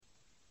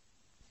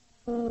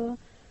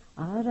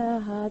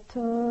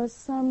Arahato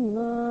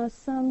Samma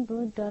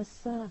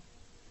Sambuddhassa.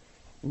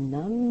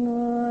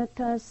 Namo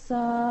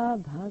Tassa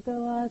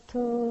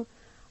Bhagavato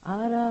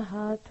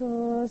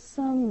Arahato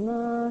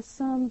Samma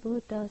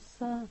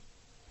Sambuddhassa.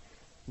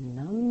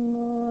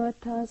 Namo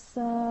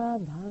Tassa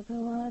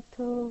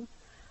Bhagavato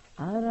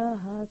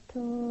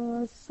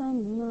Arahato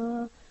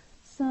Samma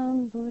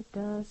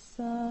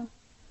Sambuddhassa.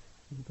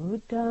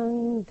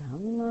 Buddhang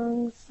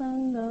Dhammang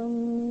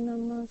Sangham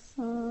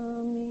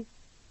Namasami.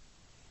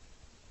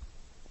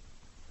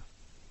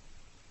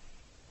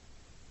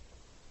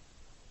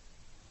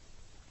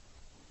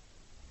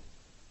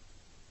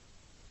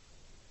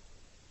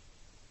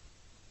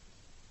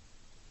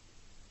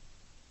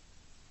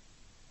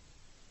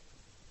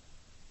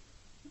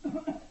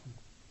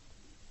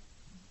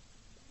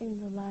 In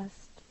the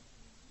last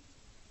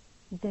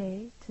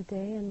day,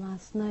 today and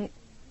last night,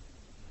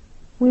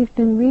 we've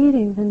been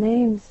reading the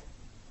names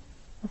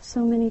of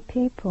so many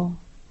people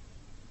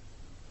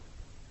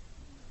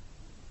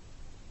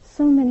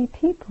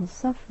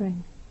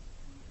suffering,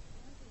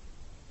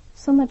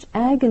 so much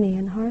agony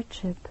and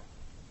hardship,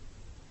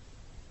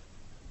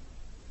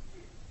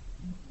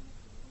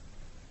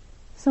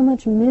 so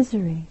much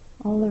misery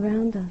all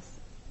around us.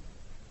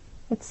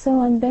 It's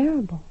so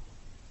unbearable.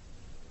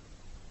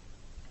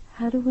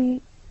 How do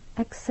we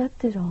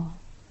accept it all?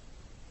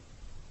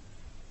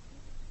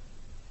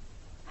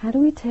 How do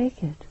we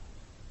take it?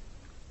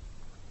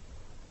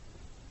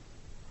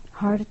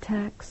 Heart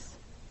attacks,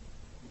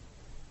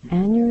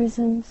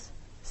 aneurysms,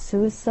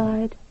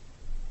 suicide,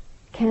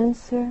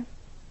 cancer,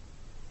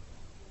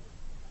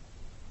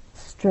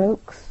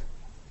 strokes,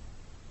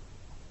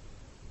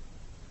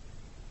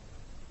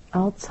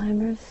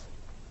 Alzheimer's,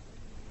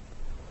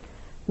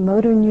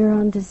 motor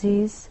neuron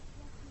disease,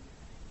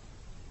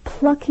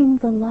 plucking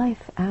the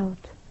life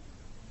out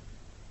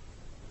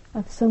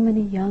of so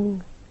many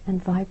young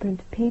and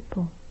vibrant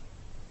people.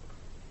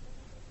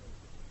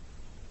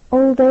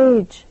 Old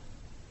age,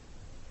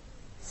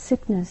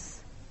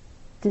 sickness,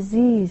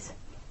 disease,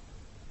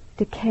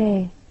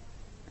 decay,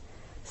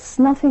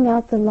 snuffing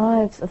out the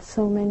lives of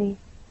so many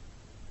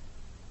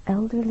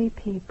elderly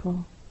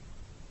people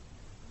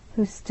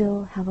who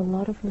still have a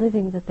lot of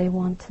living that they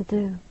want to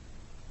do.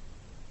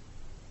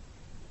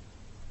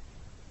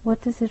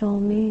 What does it all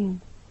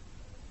mean?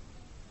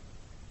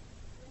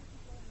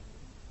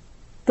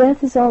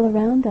 Death is all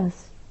around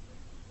us.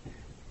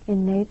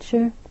 In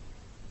nature,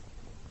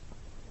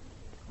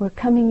 we're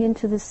coming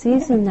into the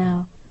season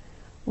now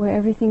where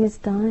everything is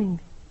dying.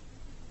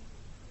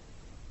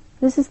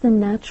 This is the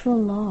natural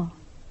law.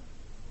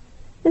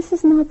 This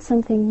is not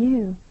something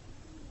new.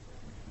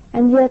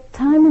 And yet,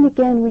 time and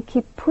again, we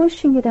keep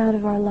pushing it out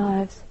of our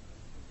lives,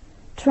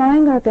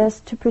 trying our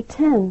best to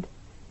pretend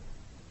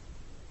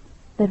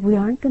that we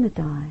aren't going to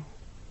die,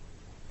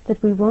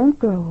 that we won't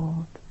grow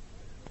old,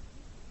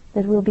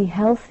 that we'll be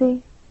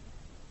healthy,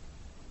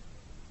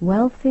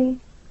 wealthy,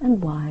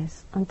 and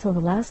wise until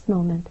the last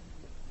moment,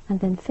 and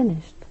then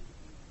finished.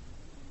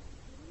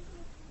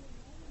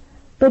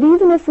 But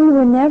even if we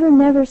were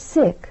never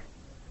sick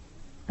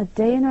a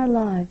day in our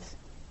lives,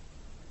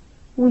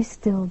 we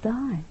still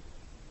die.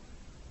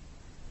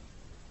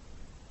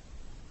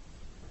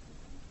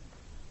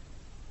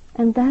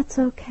 And that's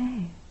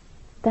okay.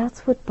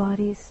 That's what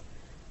bodies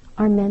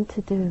are meant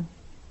to do.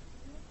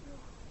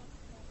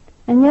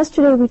 And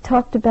yesterday we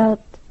talked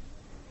about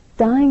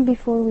dying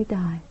before we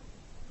die.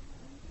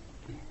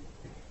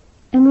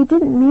 And we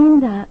didn't mean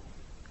that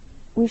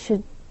we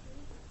should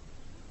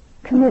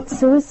commit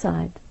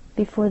suicide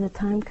before the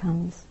time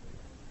comes.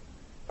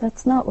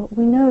 That's not what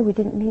we know. We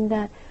didn't mean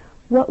that.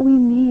 What we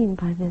mean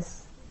by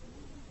this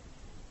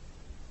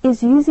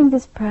is using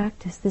this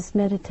practice, this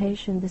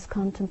meditation, this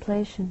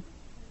contemplation,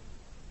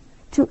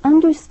 to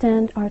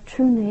understand our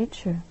true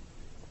nature,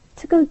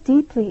 to go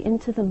deeply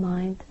into the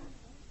mind,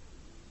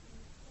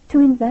 to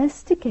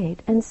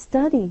investigate and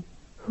study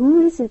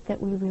who is it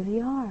that we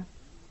really are.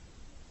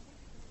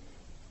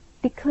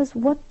 Because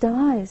what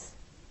dies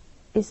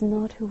is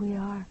not who we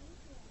are.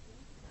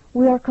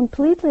 We are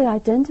completely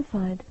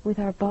identified with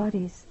our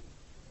bodies.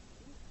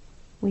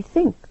 We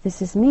think,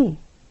 this is me.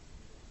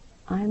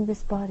 I am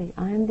this body.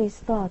 I am these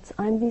thoughts.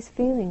 I am these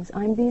feelings.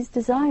 I am these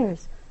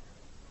desires.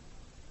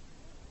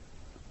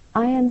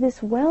 I am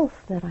this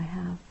wealth that I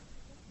have.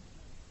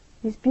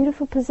 These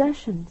beautiful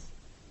possessions.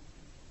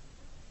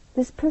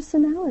 This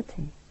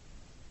personality.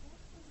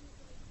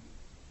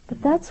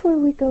 But that's where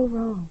we go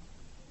wrong.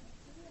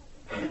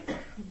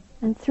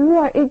 And through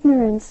our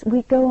ignorance,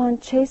 we go on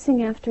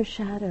chasing after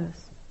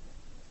shadows,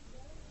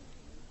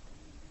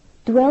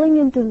 dwelling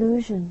in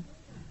delusion,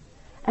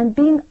 and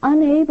being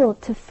unable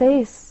to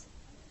face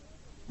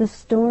the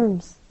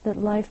storms that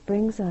life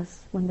brings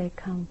us when they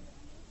come.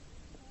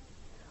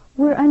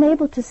 We're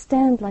unable to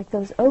stand like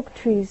those oak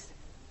trees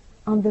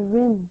on the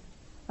rim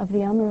of the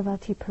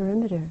Amaravati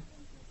perimeter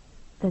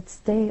that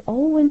stay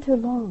all winter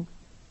long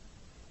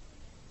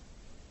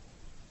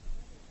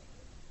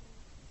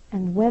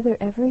and weather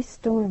every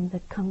storm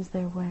that comes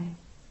their way.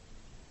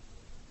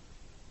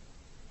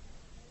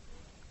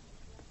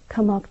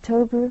 Come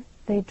October,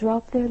 they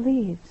drop their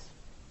leaves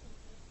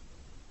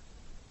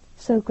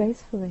so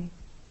gracefully.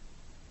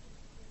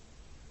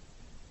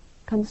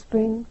 Come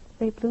spring,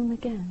 they bloom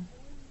again.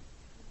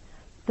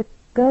 The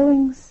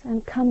goings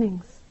and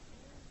comings,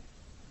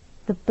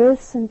 the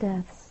births and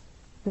deaths,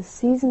 the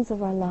seasons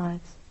of our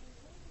lives.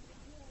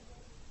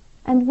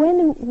 And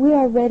when we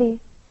are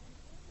ready,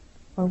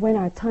 or when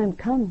our time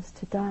comes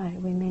to die,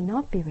 we may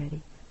not be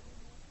ready.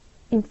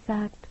 In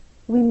fact,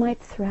 we might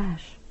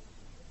thrash.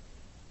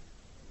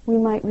 We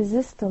might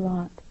resist a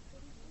lot.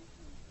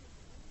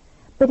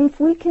 But if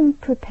we can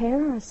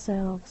prepare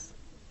ourselves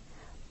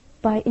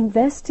by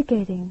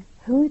investigating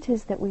who it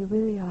is that we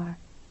really are,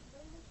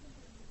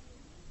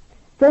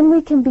 then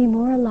we can be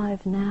more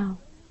alive now.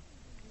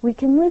 We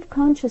can live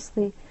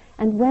consciously,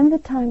 and when the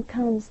time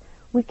comes,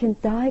 we can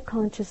die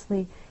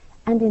consciously,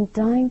 and in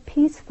dying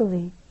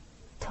peacefully,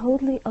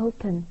 totally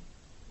open,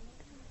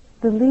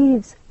 the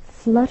leaves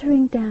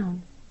fluttering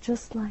down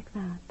just like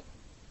that.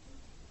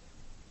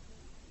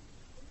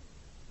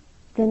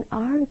 Then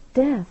our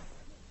death,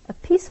 a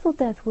peaceful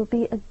death, will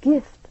be a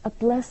gift, a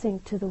blessing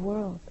to the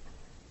world.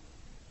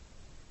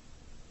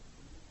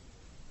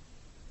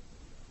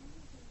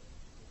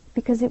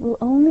 Because it will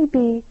only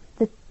be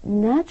the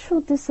natural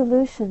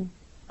dissolution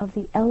of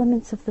the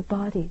elements of the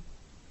body,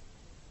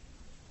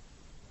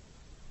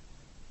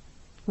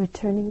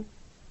 returning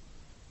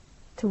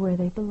to where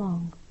they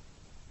belong.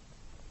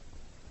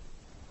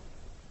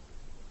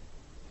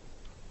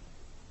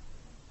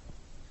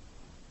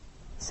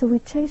 So we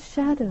chase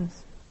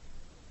shadows.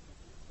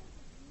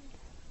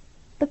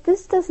 But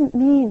this doesn't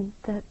mean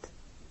that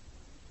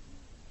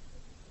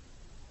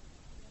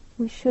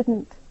we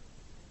shouldn't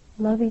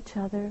love each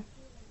other,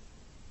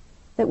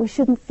 that we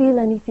shouldn't feel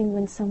anything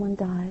when someone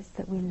dies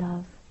that we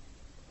love.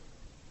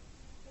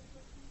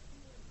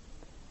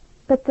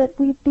 But that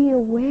we be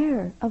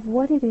aware of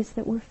what it is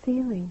that we're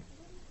feeling.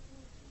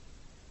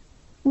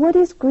 What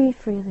is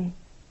grief really?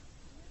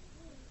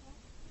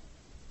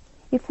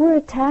 If we're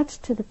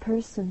attached to the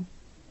person,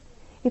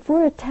 if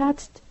we're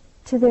attached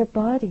to their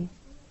body,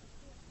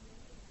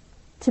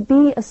 to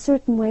be a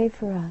certain way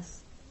for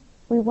us,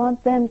 we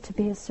want them to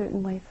be a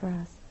certain way for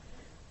us,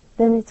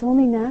 then it's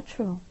only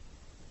natural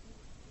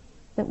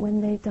that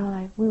when they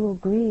die, we will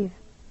grieve,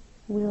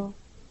 we'll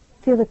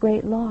feel a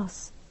great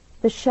loss.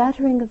 The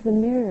shattering of the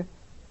mirror,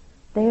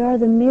 they are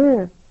the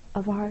mirror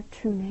of our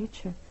true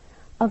nature,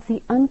 of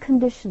the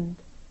unconditioned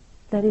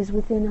that is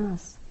within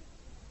us.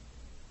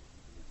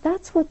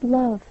 That's what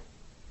love,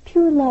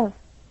 pure love,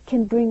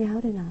 can bring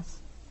out in us.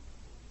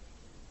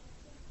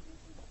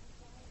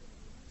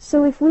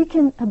 So if we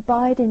can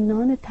abide in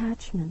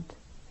non-attachment,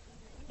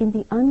 in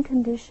the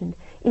unconditioned,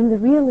 in the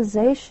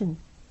realization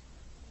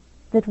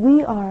that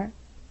we are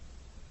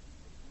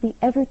the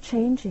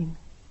ever-changing,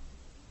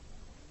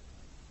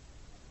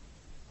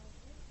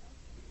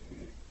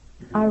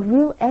 our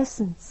real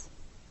essence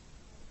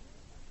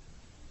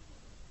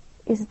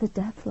is the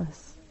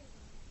deathless,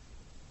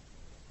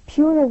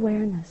 pure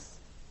awareness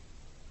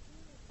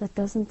that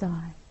doesn't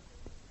die.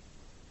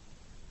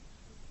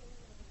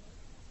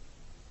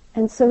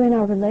 And so in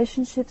our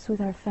relationships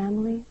with our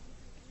family,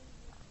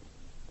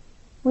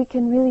 we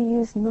can really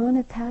use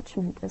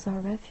non-attachment as our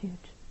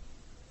refuge.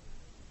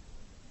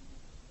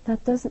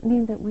 That doesn't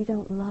mean that we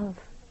don't love.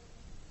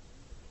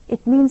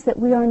 It means that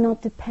we are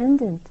not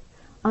dependent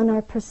on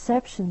our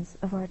perceptions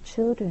of our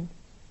children,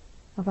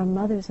 of our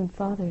mothers and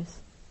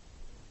fathers,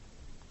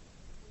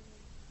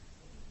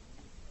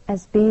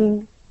 as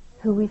being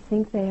who we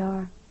think they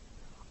are,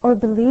 or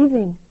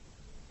believing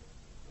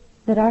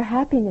that our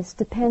happiness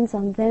depends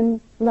on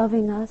them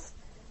loving us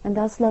and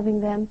us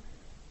loving them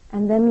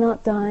and them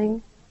not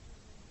dying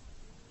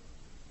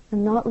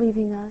and not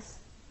leaving us.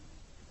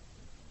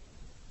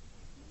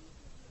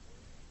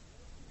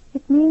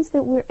 It means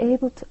that we're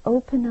able to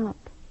open up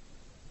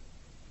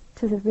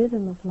to the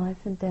rhythm of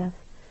life and death,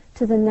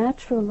 to the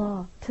natural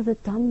law, to the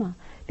Dhamma,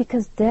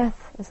 because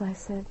death, as I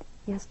said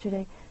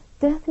yesterday,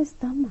 death is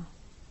Dhamma.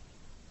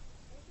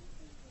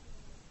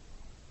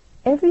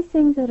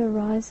 Everything that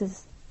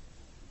arises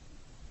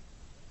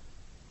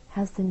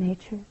has the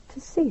nature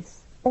to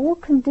cease. All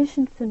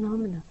conditioned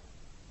phenomena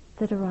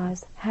that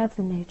arise have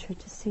the nature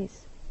to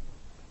cease.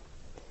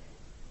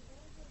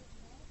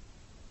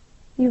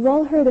 You've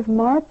all heard of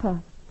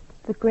Marpa,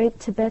 the great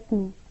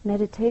Tibetan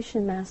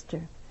meditation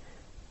master,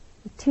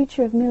 the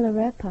teacher of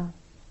Milarepa.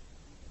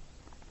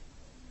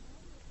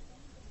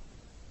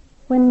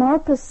 When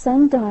Marpa's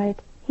son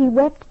died, he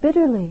wept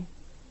bitterly,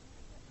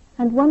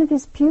 and one of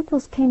his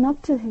pupils came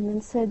up to him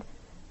and said,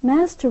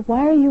 "Master,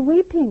 why are you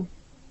weeping?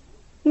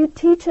 You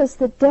teach us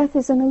that death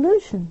is an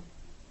illusion."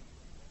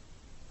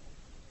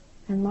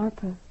 And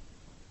Marpa,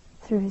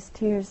 through his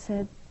tears,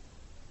 said,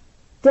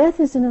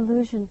 "Death is an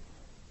illusion,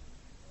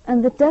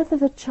 and the death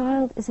of a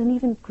child is an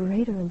even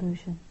greater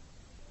illusion.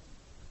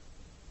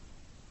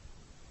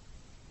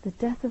 The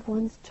death of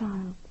one's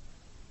child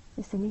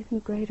is an even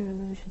greater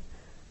illusion."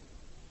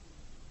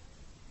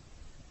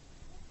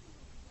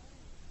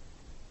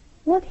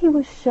 What he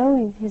was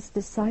showing his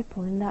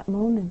disciple in that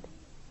moment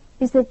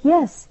is that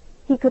yes,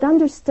 he could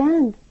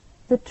understand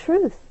the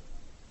truth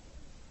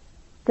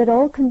that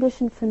all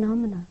conditioned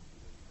phenomena,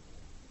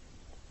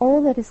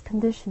 all that is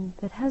conditioned,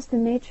 that has the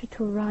nature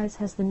to arise,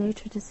 has the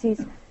nature to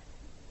cease,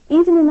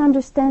 even in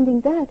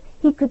understanding that,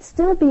 he could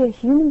still be a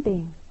human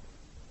being.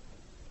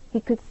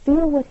 He could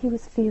feel what he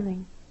was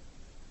feeling.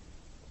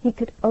 He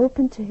could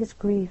open to his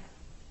grief.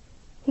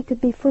 He could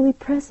be fully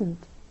present.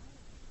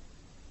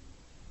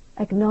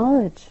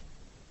 Acknowledge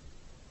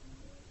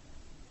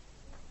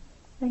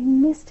that he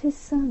missed his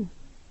son.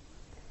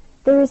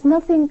 There is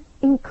nothing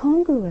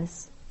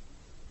incongruous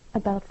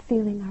about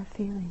feeling our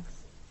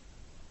feelings,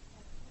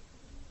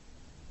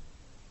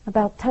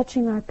 about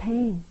touching our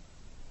pain,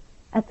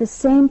 at the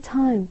same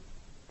time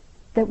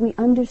that we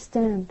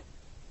understand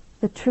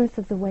the truth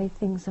of the way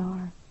things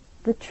are,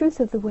 the truth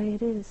of the way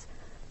it is,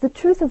 the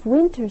truth of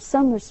winter,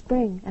 summer,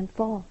 spring, and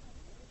fall,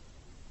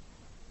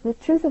 the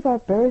truth of our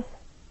birth,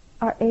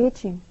 our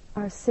aging,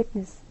 our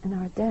sickness, and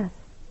our death.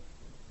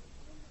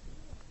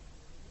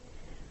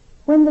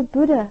 When the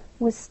Buddha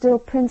was still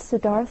Prince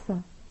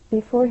Siddhartha,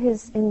 before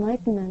his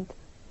enlightenment,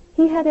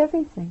 he had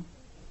everything.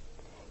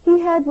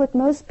 He had what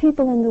most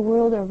people in the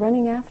world are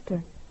running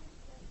after.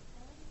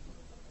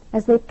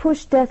 As they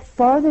push death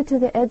farther to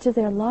the edge of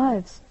their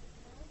lives,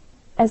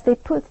 as they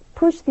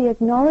push the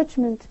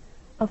acknowledgement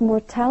of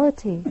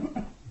mortality,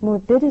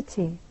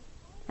 morbidity,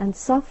 and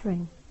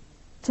suffering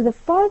to the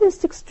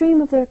farthest extreme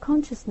of their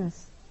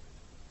consciousness,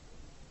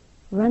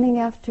 running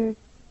after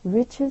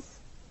riches,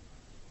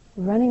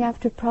 running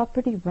after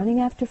property, running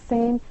after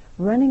fame,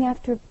 running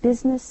after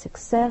business,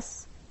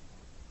 success,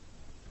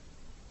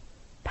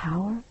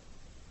 power.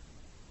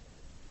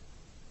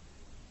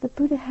 The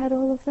Buddha had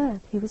all of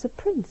that. He was a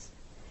prince.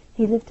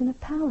 He lived in a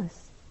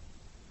palace.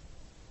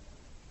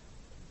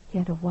 He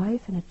had a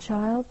wife and a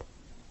child.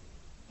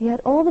 He had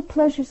all the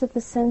pleasures of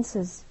the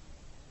senses.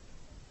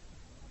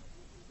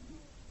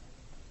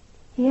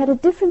 He had a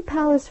different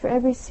palace for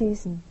every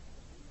season.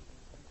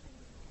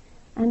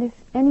 And if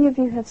any of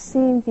you have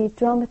seen the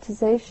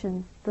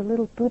dramatization, The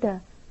Little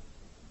Buddha,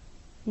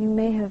 you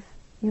may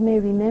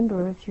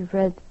remember, if you've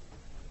read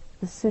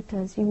the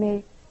suttas, you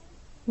may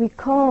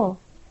recall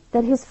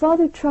that his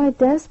father tried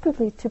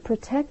desperately to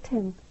protect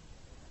him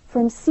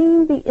from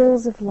seeing the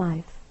ills of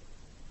life.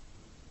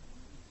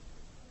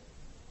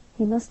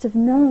 He must have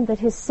known that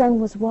his son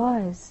was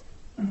wise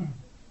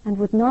and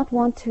would not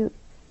want to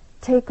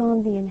take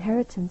on the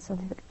inheritance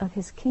of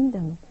his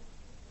kingdom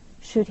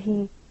should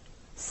he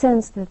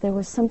sense that there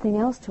was something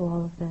else to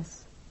all of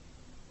this.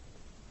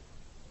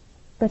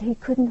 But he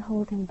couldn't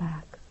hold him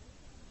back.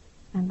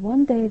 And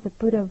one day the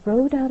Buddha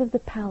rode out of the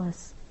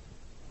palace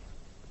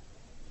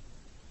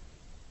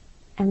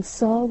and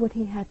saw what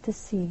he had to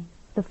see.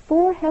 The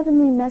 4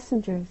 heavenly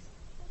messengers.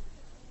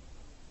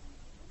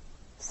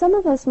 Some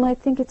of us might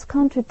think it's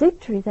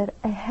contradictory that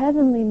a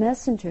heavenly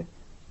messenger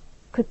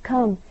could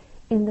come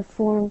in the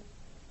form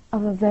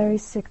of a very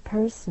sick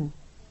person.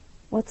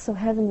 What's so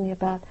heavenly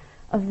about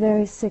a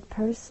very sick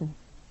person?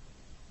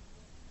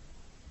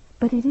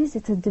 But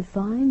it's a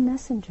divine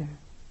messenger.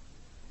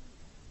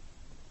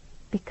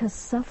 Because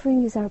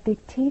suffering is our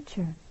big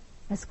teacher,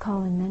 as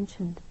Colin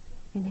mentioned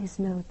in his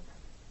note.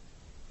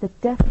 The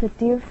death of a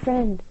dear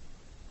friend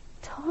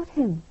taught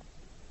him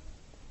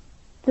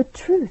the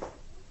truth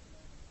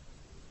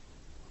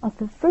of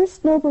the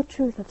first noble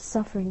truth of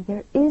suffering.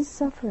 There is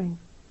suffering.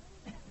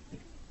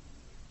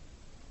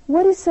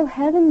 What is so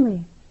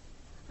heavenly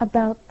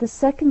about the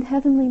second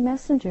heavenly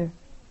messenger?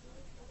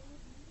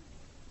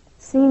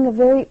 Seeing a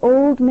very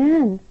old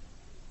man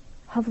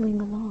hobbling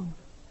along.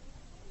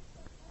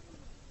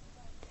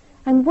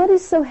 And what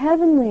is so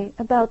heavenly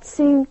about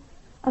seeing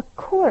a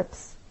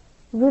corpse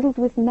riddled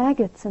with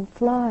maggots and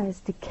flies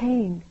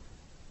decaying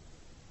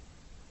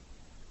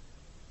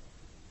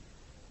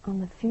on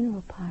the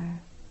funeral pyre?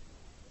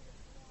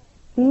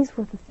 These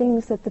were the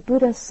things that the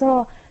Buddha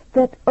saw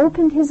that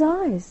opened his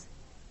eyes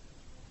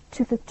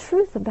to the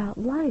truth about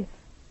life.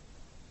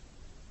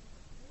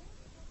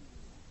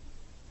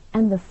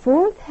 And the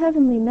 4th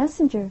heavenly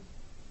messenger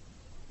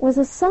was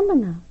a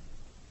samana,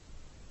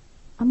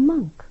 a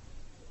monk.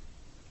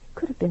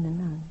 Could have been a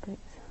nun, but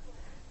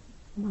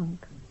a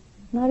monk.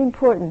 Not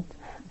important.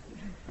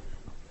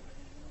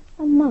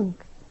 A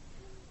monk,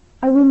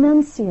 a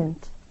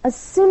renunciant, a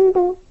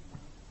symbol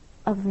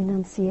of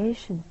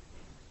renunciation,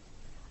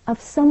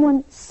 of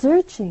someone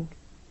searching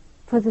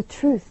for the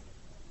truth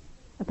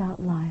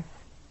about life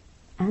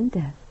and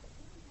death.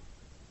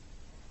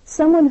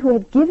 Someone who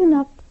had given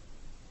up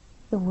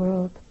the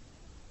world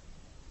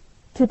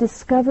to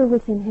discover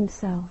within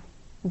himself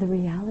the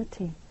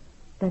reality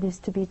that is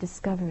to be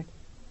discovered.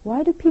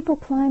 Why do people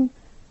climb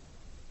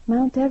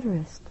Mount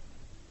Everest?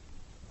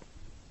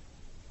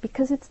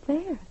 Because it's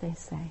there, they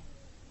say.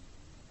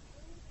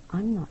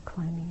 I'm not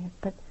climbing it,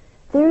 but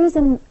there is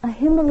a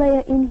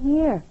Himalaya in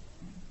here,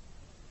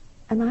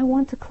 and I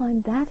want to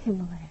climb that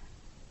Himalaya.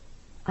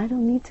 I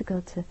don't need to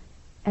go to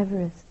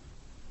Everest.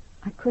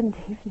 I couldn't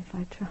even if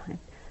I tried.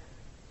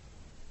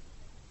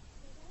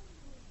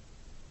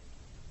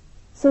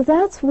 So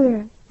that's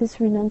where this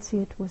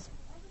renunciate was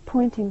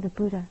pointing the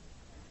Buddha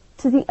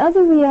to the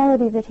other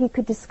reality that he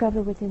could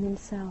discover within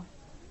himself.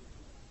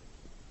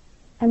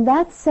 And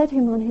that set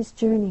him on his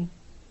journey.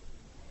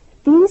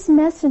 These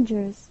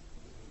messengers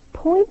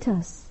point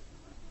us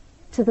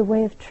to the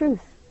way of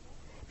truth,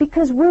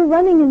 because we're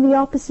running in the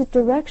opposite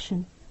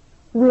direction.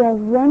 We are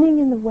running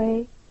in the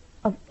way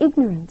of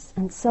ignorance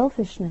and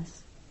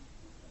selfishness,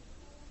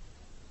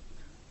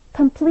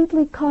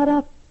 completely caught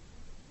up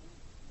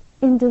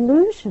in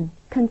delusion,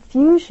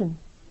 confusion,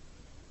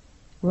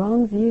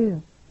 wrong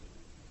view.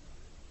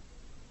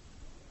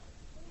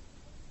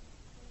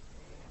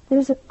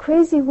 There's a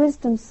crazy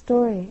wisdom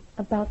story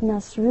about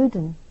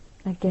Nasruddin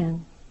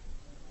again.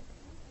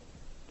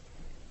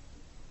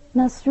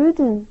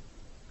 Nasruddin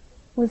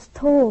was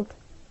told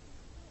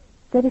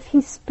that if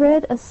he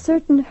spread a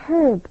certain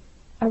herb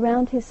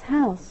around his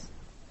house,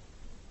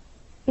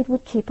 it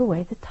would keep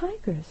away the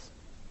tigers.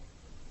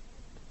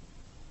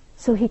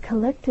 So he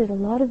collected a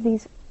lot of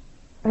these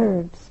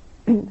herbs,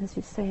 as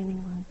you say in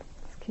England,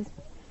 excuse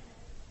me,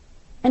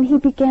 and he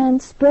began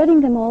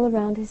spreading them all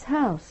around his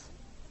house.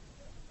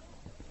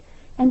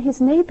 And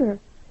his neighbor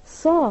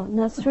saw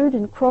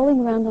Nasruddin crawling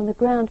around on the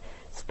ground,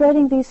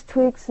 spreading these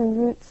twigs and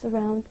roots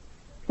around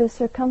the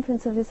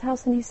circumference of his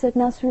house, and he said,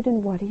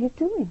 "Nasruddin, what are you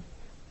doing?"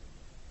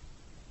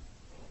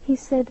 He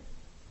said,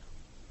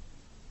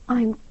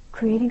 "I'm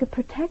creating a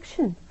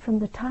protection from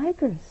the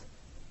tigers."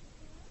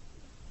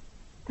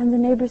 And the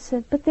neighbor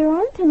said, "But there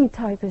aren't any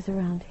tigers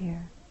around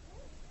here."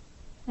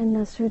 And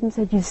Nasruddin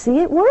said, "You see,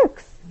 it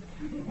works."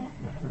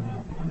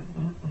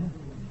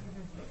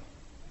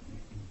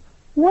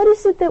 What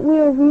is it that we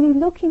are really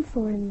looking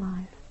for in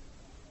life?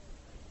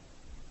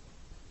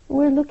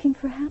 We're looking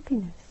for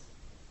happiness,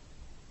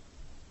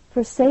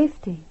 for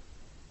safety,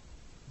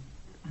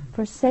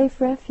 for safe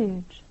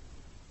refuge,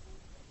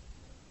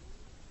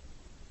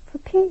 for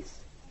peace.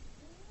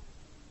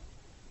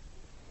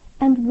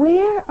 And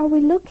where are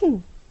we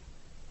looking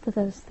for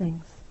those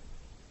things?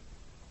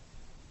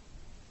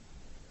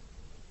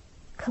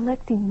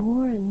 Collecting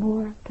more and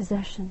more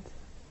possessions,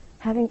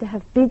 having to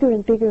have bigger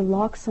and bigger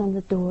locks on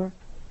the door,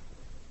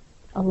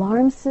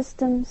 alarm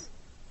systems,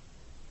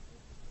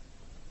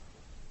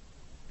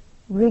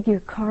 rig your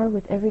car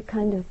with every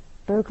kind of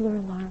burglar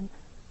alarm.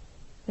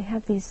 They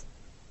have these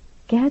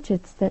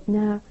gadgets that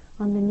now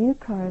on the new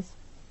cars,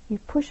 you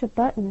push a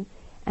button,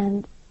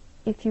 and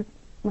if you,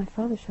 my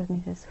father showed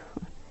me this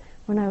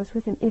when I was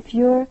with him, if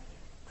you're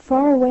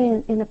far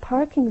away in a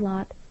parking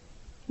lot,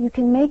 you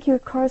can make your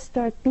car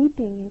start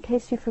beeping in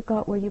case you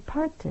forgot where you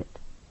parked it.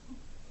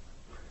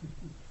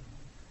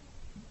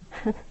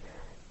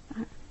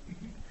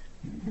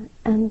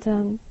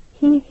 And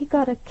he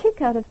got a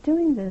kick out of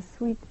doing this.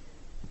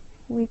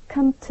 We'd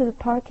come to the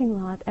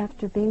parking lot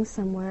after being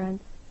somewhere and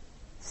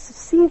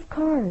sea of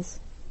cars.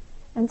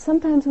 And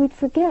sometimes we'd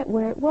forget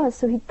where it was,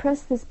 so he'd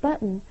press this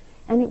button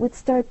and it would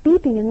start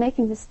beeping and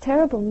making this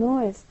terrible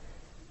noise.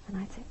 And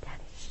I'd say,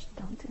 "Daddy, shh,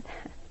 don't do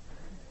that."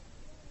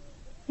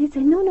 He'd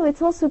say, no,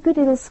 it's also good,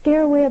 it'll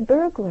scare away a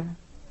burglar.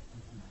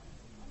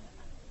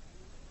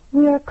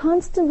 We are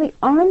constantly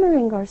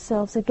armoring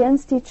ourselves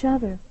against each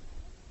other,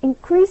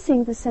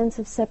 increasing the sense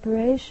of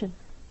separation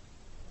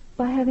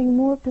by having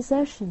more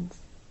possessions.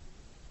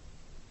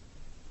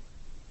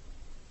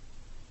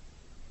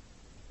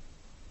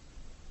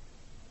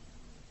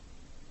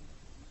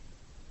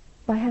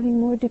 By having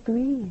more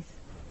degrees.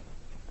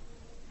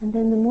 And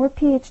then the more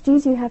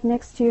PhDs you have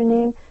next to your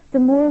name, the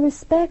more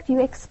respect you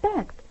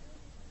expect.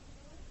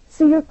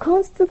 So you're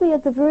constantly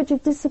at the verge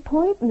of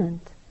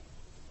disappointment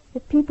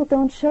if people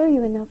don't show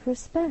you enough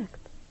respect.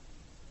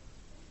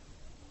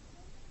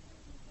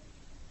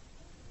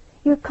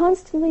 You're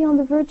constantly on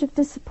the verge of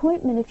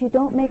disappointment if you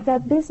don't make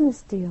that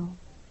business deal,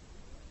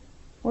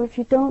 or if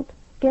you don't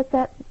get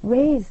that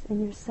raise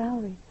in your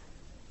salary.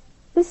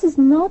 This is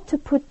not to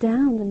put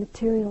down the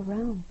material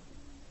realm.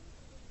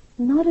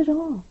 Not at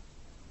all.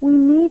 We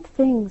need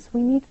things.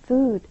 We need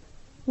food.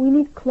 We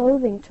need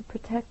clothing to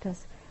protect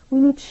us. We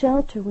need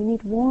shelter. We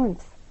need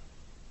warmth.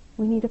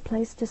 We need a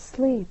place to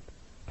sleep,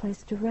 a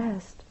place to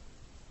rest.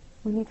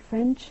 We need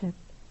friendship.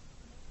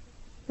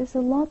 There's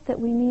a lot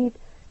that we need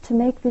to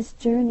make this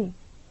journey.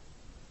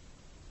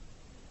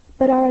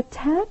 But our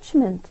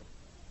attachment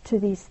to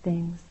these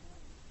things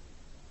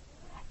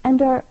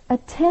and our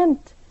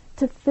attempt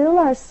to fill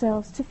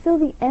ourselves, to fill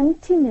the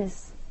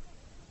emptiness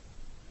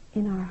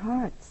in our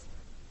hearts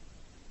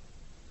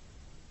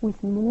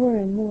with more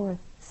and more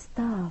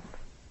stuff,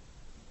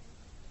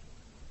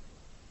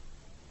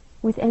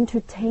 with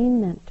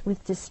entertainment,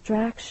 with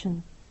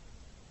distraction,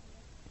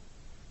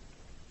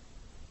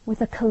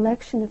 with a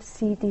collection of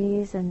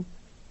CDs and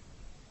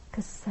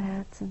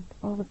cassettes and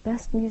all the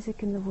best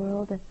music in the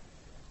world, and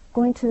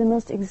going to the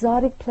most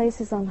exotic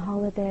places on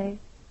holiday,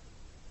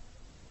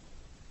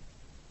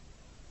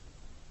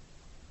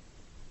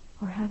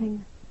 or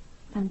having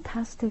a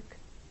fantastic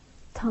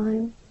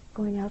time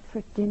going out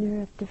for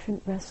dinner at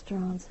different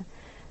restaurants, and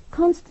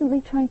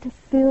constantly trying to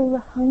fill the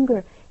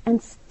hunger,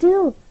 and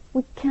still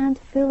we can't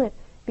fill it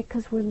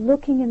because we're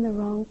looking in the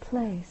wrong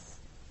place.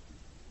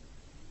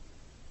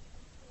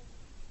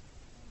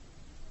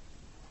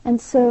 And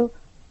so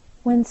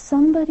when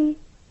somebody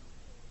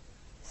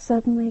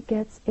suddenly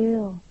gets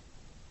ill,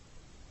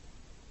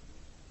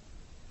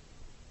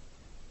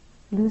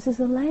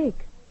 loses a leg,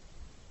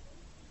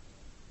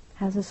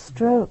 has a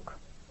stroke,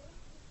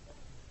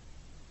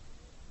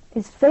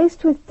 is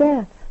faced with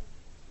death,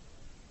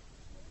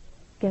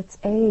 gets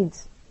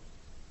AIDS,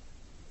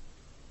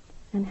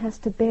 and has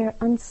to bear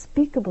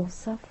unspeakable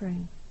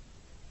suffering,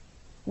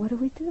 what do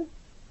we do?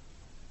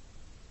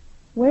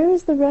 Where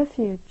is the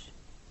refuge?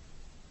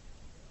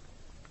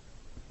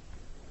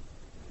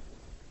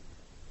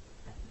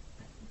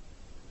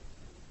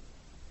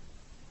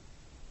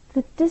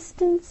 The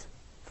distance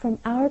from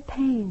our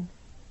pain,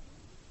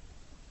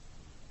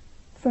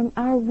 from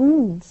our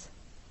wounds,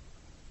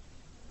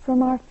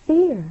 from our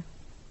fear,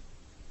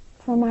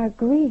 from our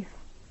grief,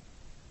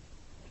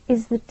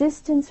 is the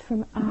distance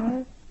from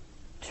our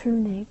true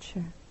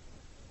nature.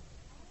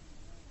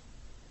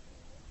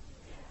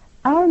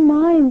 Our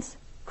minds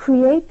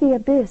create the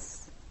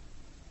abyss,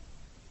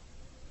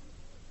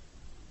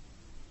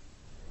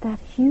 that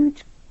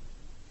huge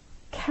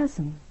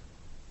chasm.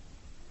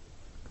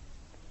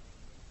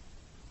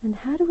 And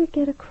how do we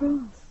get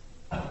across?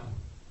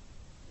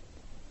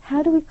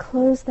 How do we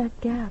close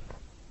that gap?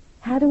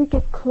 How do we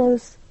get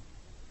close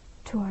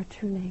to our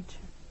true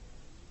nature?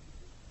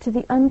 To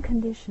the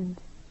unconditioned,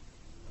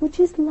 which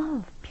is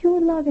love,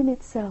 pure love in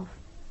itself,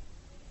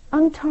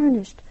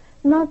 untarnished,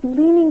 not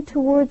leaning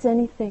towards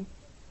anything,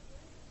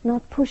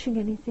 not pushing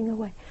anything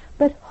away,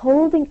 but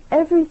holding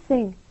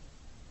everything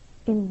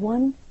in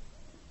one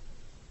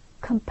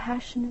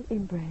compassionate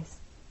embrace.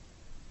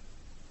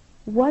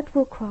 What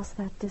will cross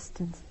that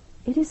distance?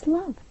 It is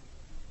love.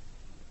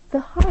 The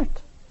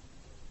heart.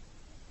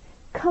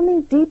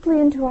 Coming deeply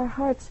into our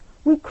hearts,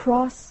 we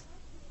cross.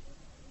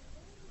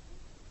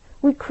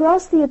 We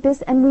cross the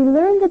abyss and we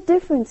learn the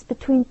difference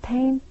between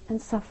pain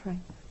and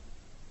suffering.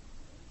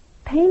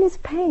 Pain is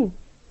pain.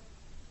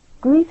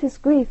 Grief is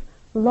grief.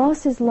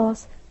 Loss is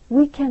loss.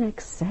 We can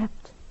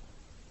accept.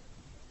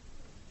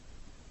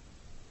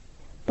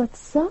 But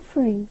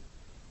suffering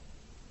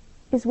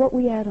is what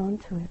we add on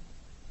to it.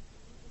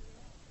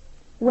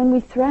 When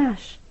we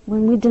thrash,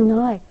 when we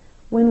deny,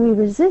 when we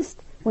resist,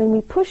 when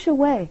we push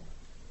away,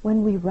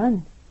 when we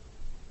run,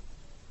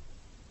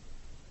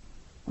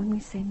 when we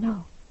say,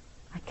 no,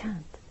 I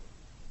can't.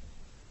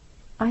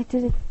 I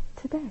did it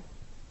today.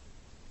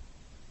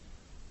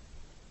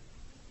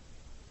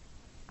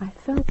 I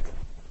felt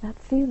that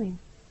feeling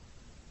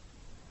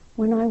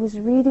when I was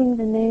reading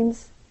the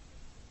names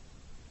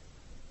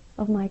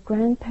of my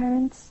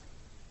grandparents,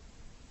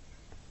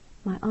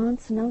 my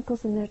aunts and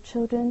uncles and their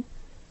children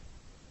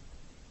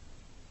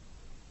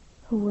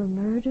who were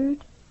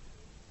murdered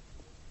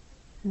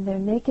and their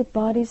naked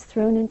bodies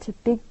thrown into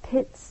big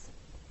pits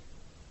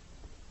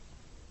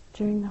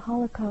during the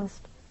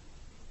Holocaust.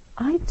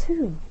 I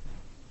too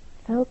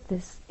felt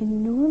this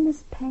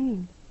enormous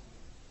pain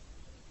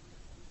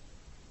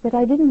that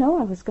I didn't know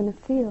I was going to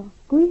feel.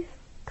 Grief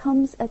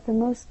comes at the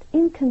most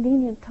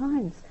inconvenient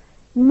times.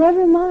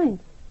 Never mind.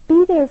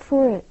 Be there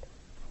for it.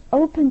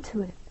 Open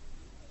to it.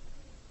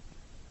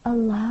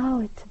 Allow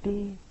it to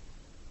be.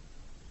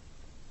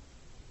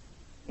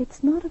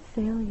 It's not a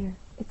failure.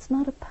 It's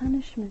not a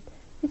punishment.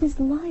 It is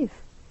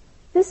life.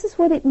 This is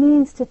what it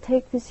means to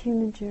take this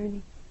human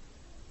journey.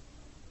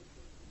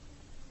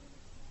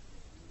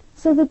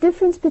 So the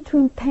difference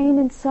between pain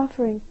and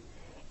suffering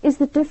is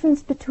the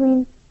difference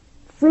between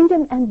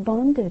freedom and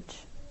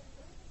bondage.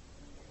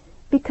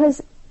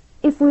 Because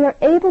if we are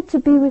able to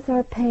be with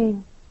our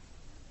pain,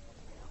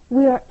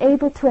 we are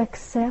able to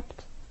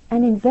accept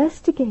and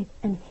investigate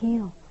and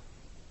heal.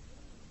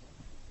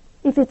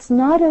 If it's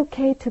not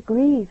okay to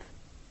grieve,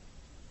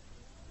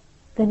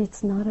 then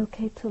it's not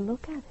okay to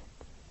look at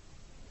it,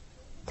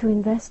 to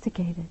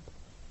investigate it,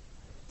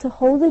 to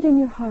hold it in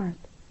your heart,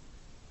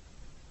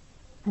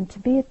 and to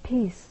be at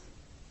peace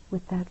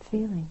with that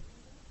feeling.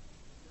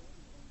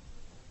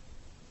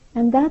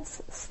 And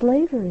that's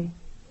slavery.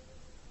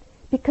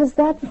 Because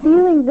that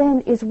feeling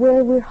then is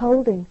where we're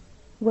holding,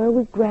 where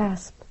we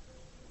grasp,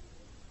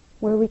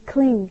 where we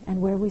cling,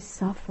 and where we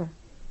suffer.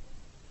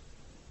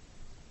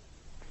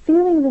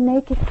 Feeling the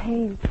naked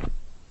pain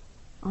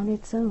on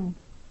its own,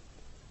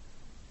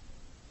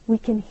 we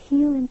can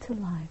heal into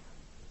life.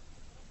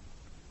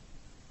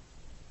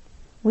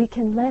 We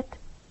can let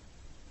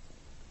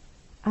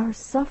our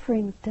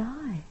suffering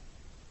die.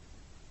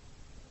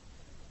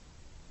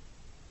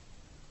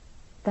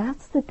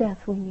 That's the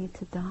death we need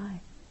to die.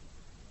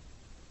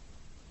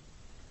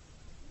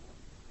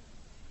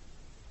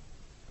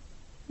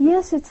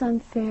 Yes, it's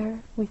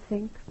unfair, we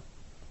think,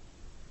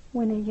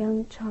 when a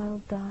young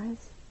child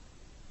dies.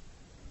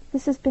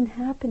 This has been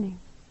happening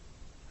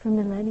for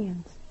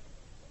millenniums.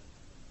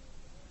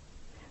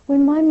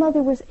 When my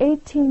mother was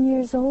 18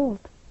 years old,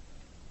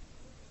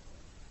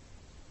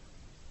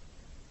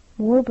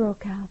 war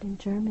broke out in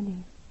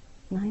Germany,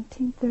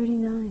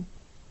 1939.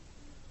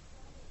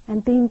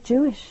 And being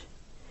Jewish,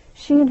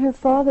 she and her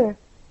father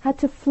had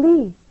to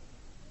flee.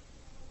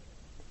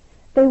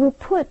 They were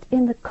put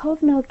in the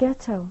Kovno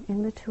ghetto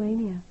in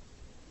Lithuania.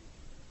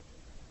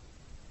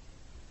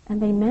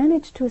 And they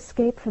managed to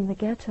escape from the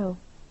ghetto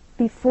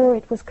before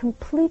it was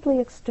completely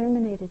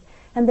exterminated.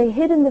 And they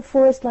hid in the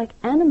forest like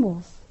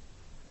animals,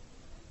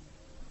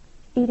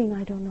 eating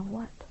I don't know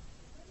what.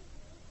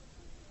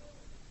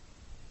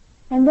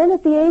 And then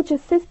at the age of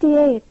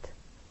 58,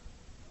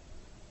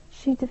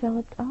 she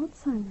developed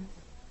Alzheimer's.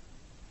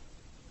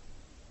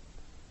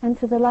 And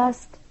for the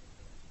last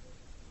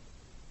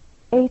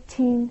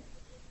 18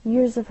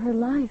 years of her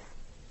life,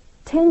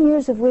 10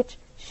 years of which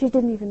she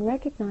didn't even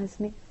recognize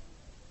me,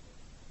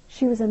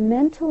 she was a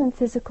mental and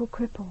physical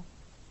cripple.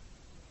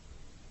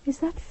 Is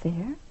that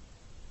fair?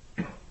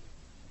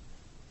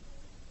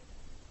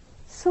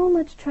 So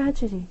much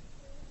tragedy.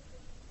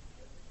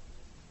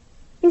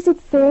 Is it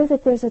fair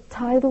that there's a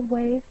tidal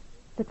wave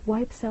that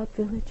wipes out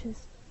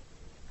villages?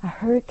 A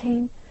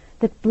hurricane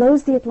that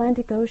blows the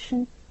Atlantic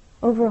Ocean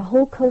over a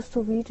whole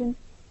coastal region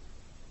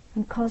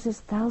and causes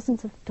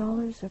thousands of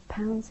dollars or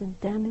pounds in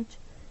damage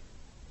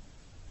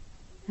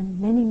and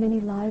many,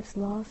 many lives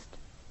lost?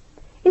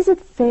 Is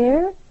it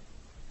fair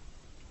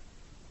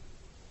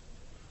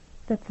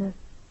that the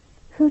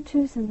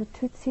Hutus and the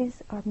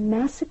Tutsis are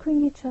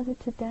massacring each other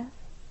to death?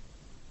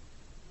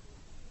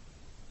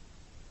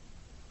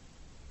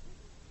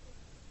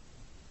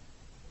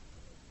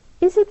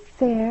 Is it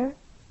fair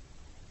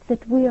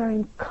that we are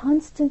in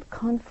constant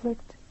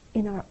conflict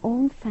in our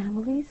own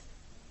families,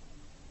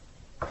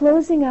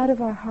 closing out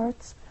of our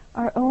hearts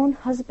our own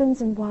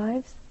husbands and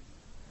wives,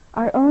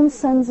 our own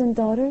sons and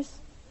daughters,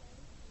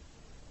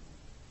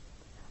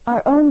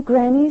 our own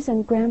grannies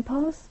and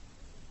grandpas,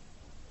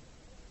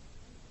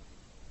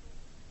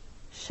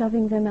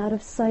 shoving them out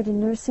of sight in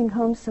nursing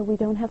homes so we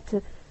don't have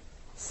to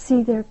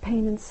see their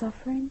pain and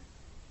suffering?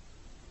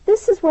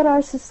 This is what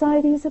our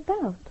society is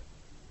about.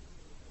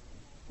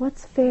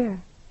 What's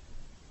fair?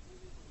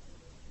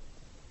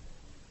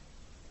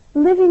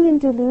 Living in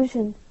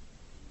delusion,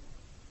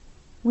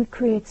 we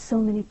create so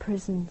many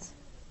prisons.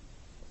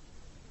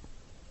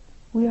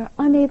 We are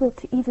unable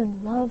to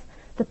even love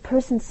the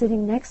person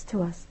sitting next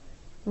to us,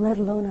 let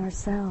alone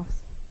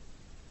ourselves.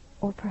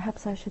 Or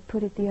perhaps I should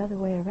put it the other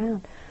way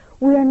around.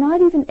 We are not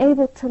even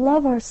able to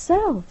love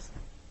ourselves.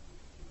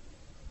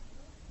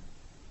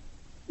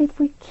 If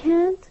we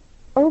can't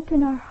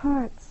open our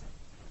hearts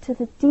to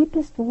the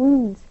deepest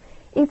wounds,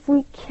 if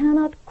we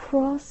cannot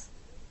cross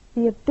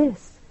the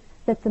abyss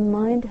that the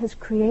mind has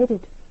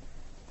created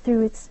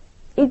through its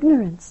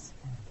ignorance,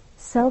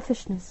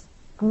 selfishness,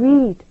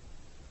 greed,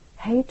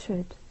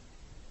 hatred,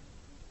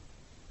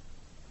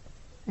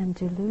 and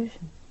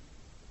delusion,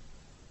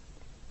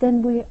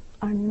 then we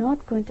are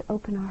not going to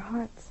open our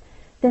hearts.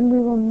 Then we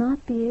will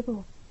not be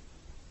able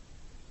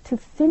to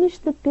finish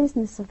the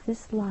business of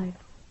this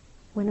life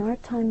when our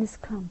time has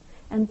come.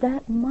 And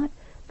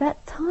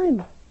that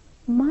time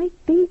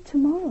might be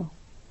tomorrow,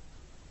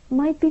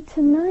 might be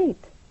tonight.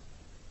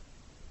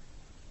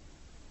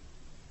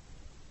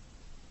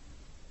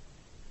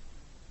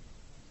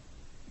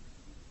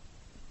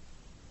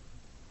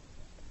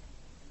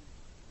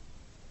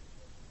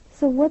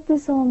 So what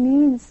this all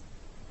means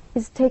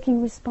is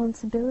taking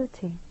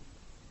responsibility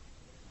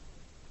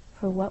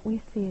for what we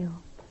feel.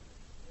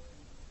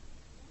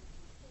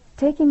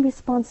 Taking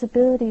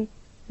responsibility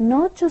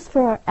not just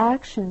for our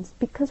actions,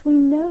 because we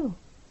know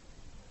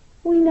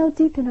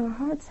deep in our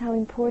hearts how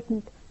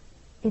important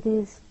it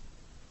is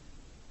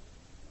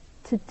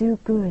to do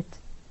good,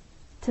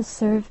 to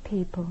serve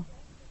people,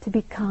 to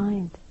be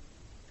kind.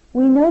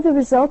 We know the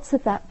results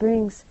that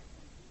brings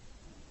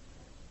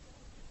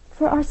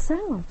for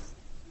ourselves.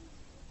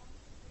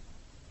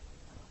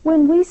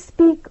 When we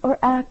speak or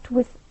act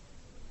with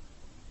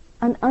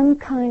an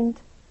unkind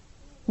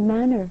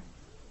manner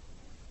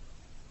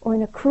or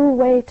in a cruel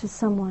way to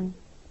someone,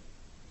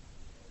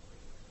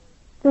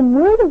 then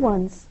we're the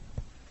ones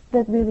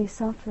that really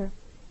suffer.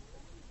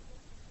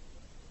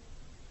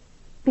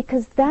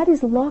 Because that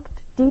is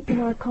locked deep in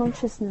our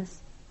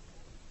consciousness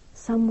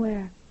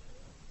somewhere.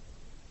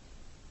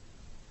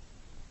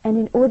 And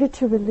in order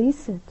to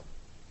release it,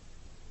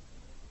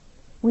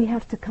 we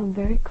have to come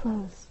very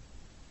close.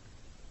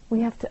 We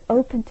have to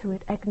open to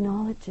it,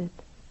 acknowledge it,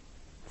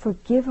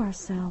 forgive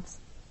ourselves,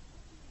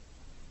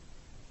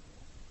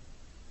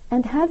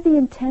 and have the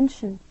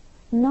intention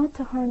not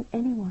to harm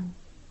anyone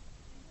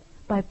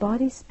by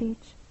body,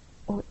 speech,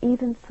 or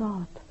even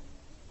thought.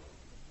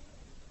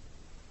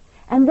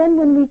 And then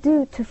when we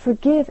do, to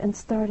forgive and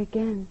start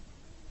again.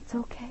 It's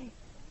okay.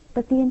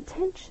 But the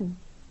intention,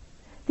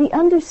 the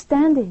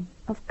understanding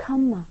of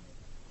kamma,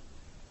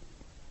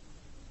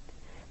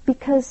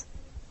 because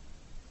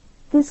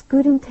this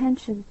good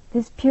intention,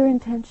 this pure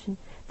intention,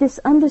 this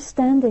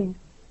understanding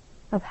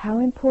of how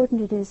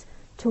important it is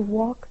to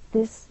walk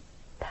this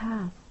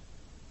path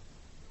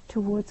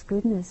towards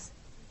goodness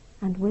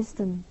and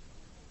wisdom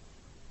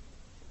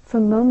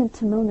from moment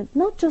to moment,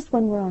 not just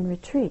when we're on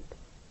retreat.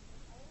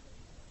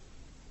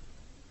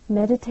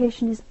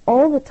 Meditation is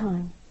all the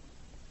time.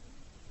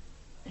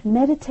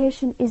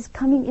 Meditation is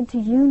coming into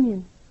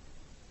union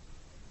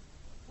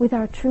with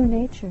our true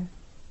nature.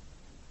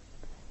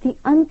 The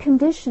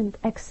unconditioned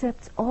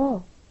accepts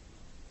all,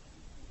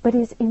 but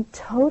is in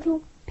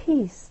total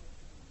peace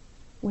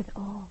with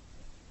all.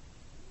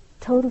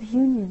 Total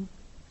union,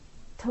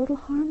 total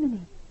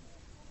harmony.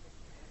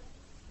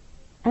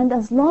 And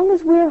as long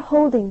as we're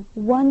holding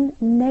one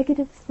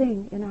negative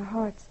thing in our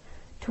hearts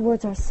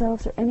towards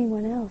ourselves or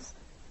anyone else,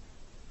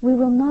 we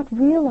will not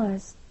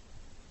realize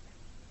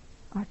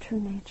our true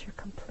nature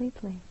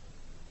completely.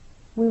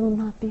 We will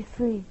not be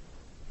free.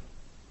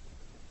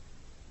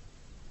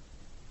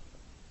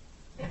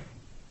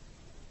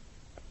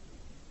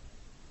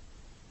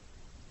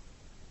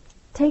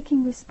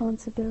 Taking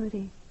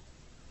responsibility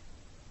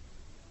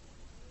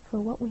for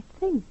what we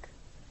think,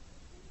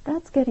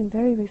 that's getting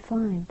very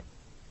refined.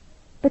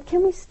 But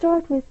can we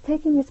start with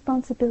taking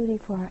responsibility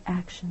for our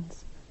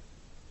actions?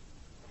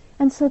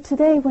 And so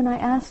today, when I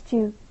asked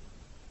you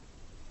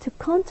to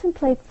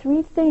contemplate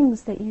 3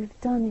 things that you've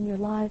done in your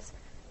lives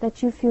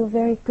that you feel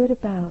very good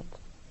about,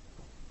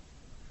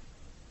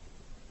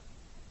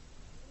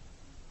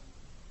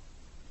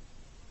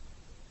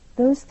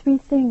 those 3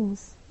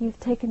 things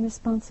you've taken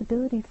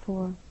responsibility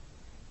for,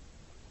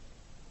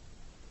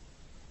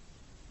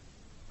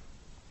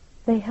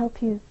 they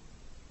help you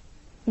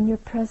in your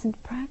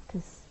present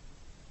practice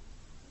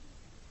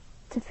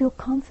to feel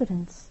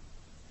confidence,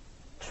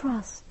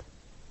 trust,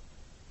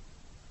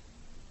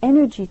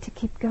 energy to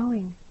keep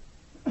going.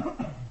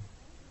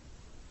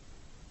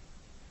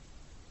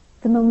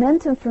 The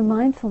momentum for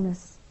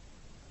mindfulness.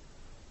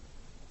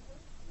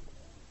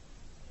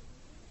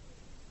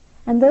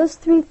 And those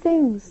 3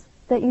 things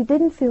that you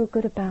didn't feel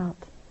good about,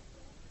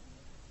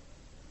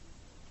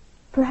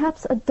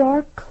 perhaps a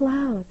dark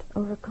cloud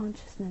over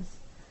consciousness.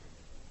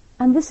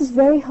 And this is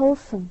very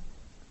wholesome.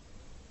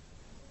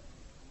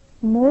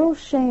 Moral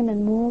shame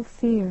and moral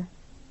fear,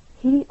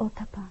 hiri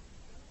otapa.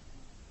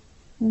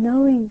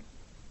 Knowing,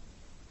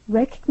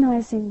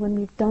 recognizing when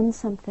we've done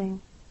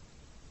something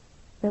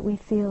that we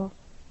feel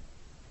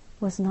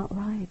was not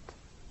right.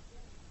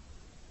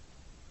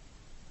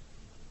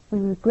 We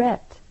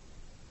regret,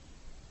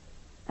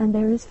 and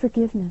there is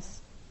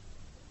forgiveness.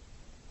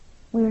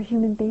 We are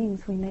human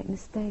beings, we make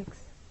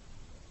mistakes.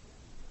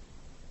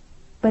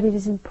 But it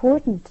is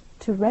important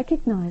to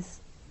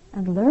recognize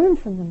and learn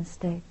from the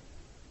mistake.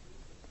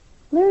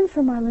 Learn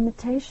from our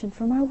limitation,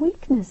 from our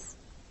weakness,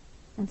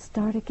 and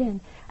start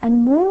again.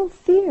 And moral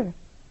fear,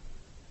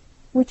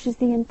 which is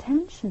the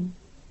intention,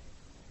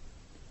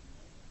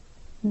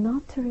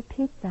 not to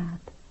repeat that.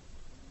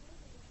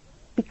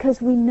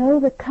 Because we know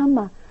the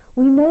karma,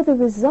 we know the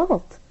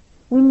result,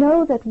 we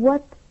know that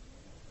what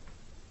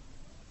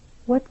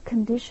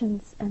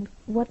conditions and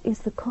what is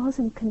the cause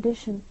and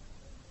condition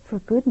for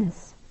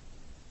goodness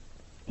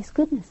is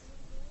goodness.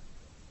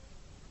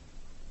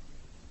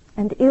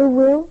 And ill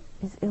will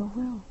is ill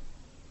will.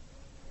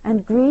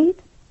 And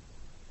greed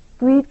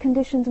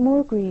conditions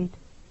more greed.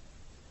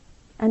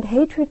 And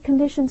hatred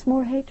conditions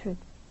more hatred.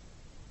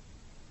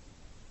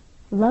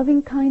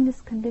 Loving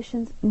kindness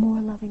conditions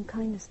more loving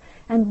kindness.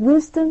 And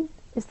wisdom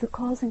is the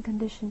cause and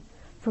condition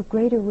for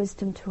greater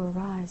wisdom to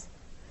arise.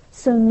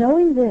 So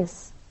knowing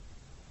this,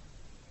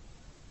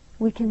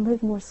 we can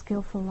live more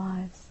skillful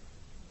lives.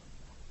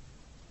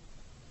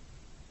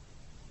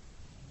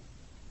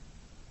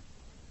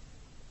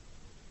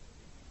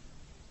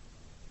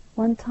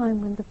 One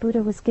time when the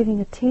Buddha was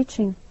giving a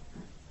teaching,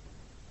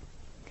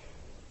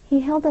 he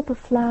held up a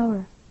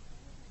flower,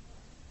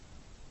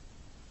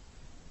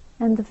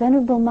 and the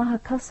Venerable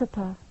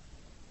Mahakassapa,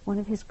 one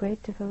of his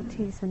great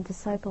devotees and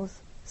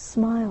disciples,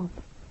 smiled.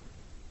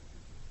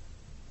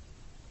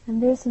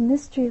 And there's a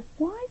mystery of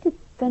why did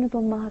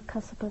Venerable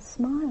Mahakassapa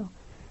smile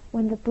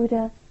when the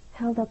Buddha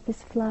held up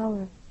this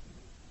flower?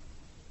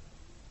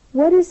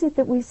 What is it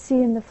that we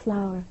see in the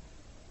flower?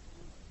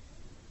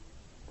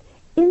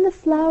 In the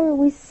flower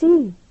we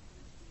see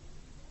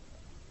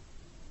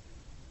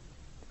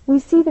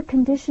the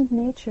conditioned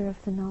nature of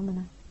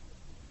phenomena.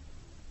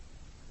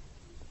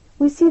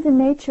 We see the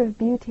nature of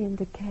beauty and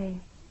decay.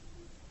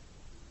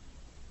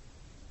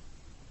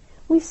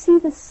 We see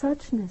the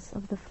suchness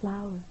of the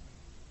flower.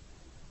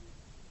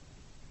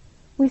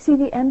 We see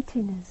the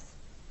emptiness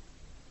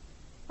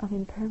of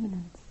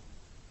impermanence.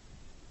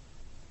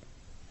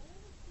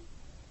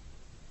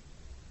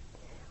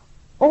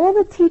 All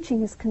the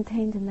teaching is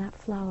contained in that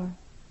flower.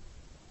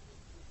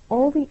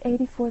 All the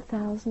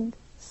 84,000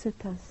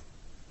 suttas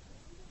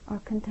are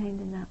contained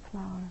in that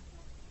flower.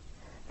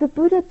 The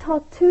Buddha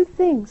taught 2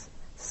 things,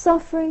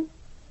 suffering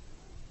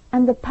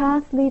and the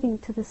path leading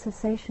to the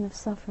cessation of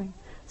suffering.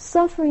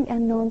 Suffering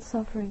and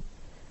non-suffering.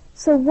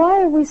 So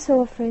why are we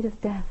so afraid of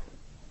death?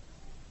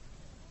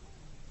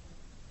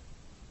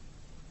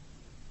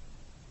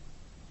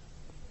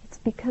 It's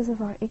because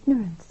of our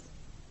ignorance.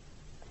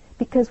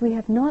 Because we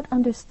have not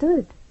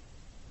understood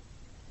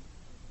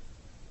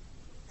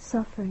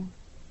suffering.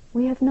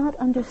 We have not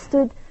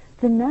understood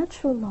the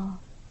natural law.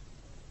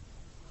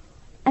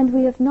 And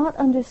we have not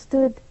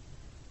understood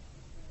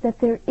that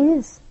there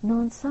is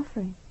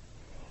non-suffering.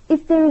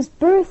 If there is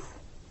birth,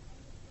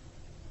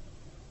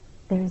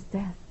 there is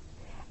death.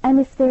 And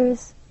if there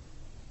is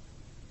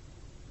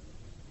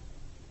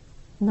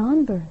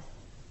non-birth,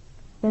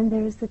 then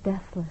there is the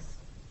deathless.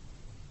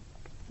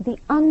 the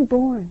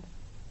unborn,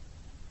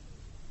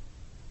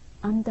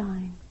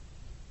 undying,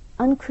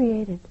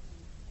 uncreated.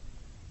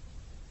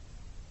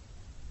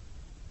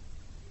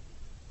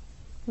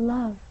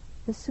 Love,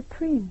 the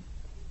supreme,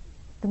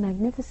 the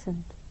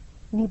magnificent,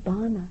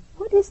 Nibbana.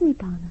 What is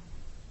Nibbana?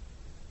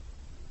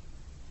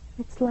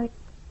 It's like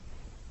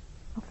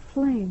a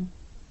flame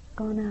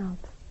gone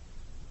out.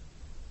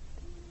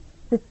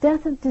 The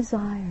death of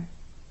desire,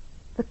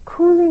 the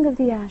cooling of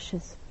the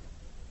ashes.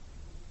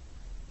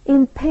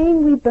 In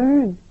pain we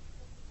burn,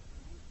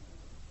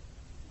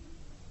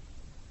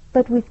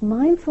 but with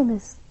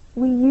mindfulness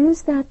we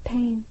use that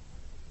pain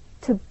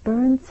to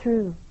burn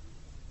through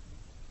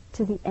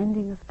to the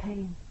ending of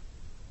pain,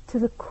 to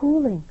the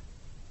cooling,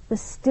 the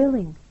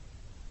stilling.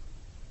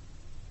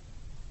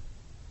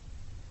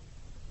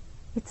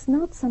 It's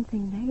not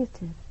something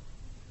negative.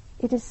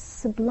 It is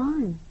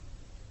sublime.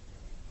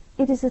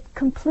 It is a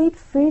complete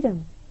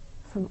freedom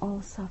from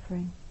all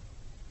suffering.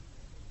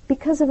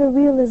 Because of a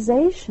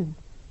realization,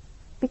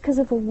 because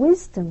of a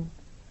wisdom,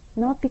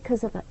 not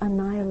because of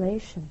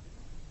annihilation.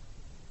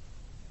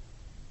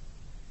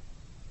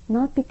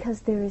 Not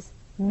because there is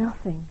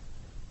nothing,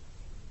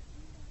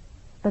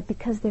 but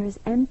because there is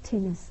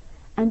emptiness.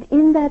 And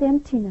in that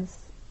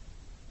emptiness,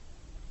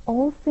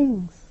 all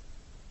things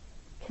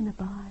can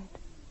abide.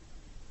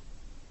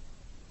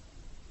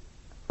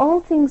 All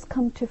things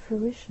come to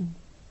fruition.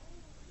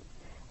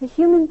 A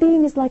human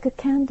being is like a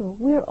candle.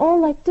 We're all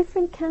like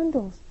different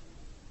candles,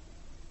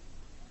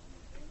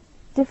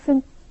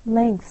 different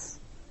lengths,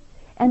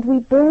 and we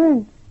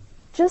burn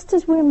just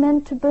as we're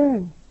meant to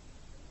burn.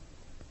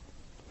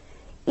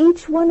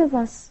 Each one of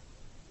us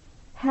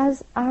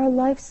has our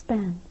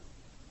lifespan.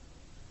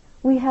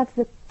 We have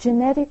the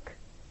genetic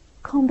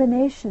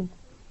combination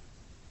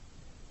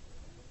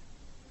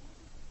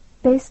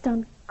based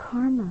on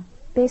karma,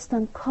 based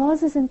on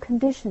causes and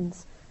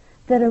conditions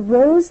that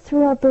arose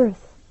through our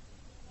birth,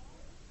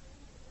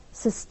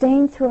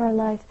 sustained through our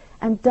life,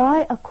 and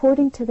die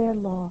according to their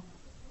law.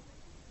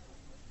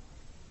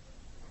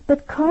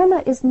 But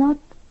karma is not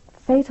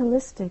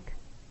fatalistic.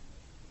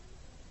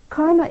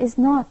 Karma is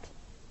not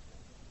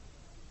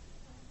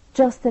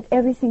just that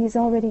everything is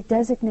already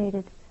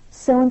designated.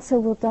 So-and-so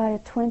will die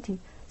at 20,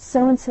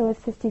 so-and-so at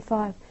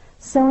 55,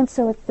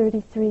 so-and-so at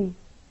 33.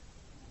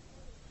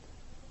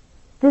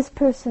 This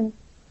person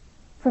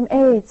from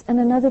AIDS and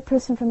another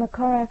person from a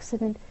car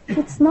accident.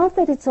 It's not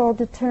that it's all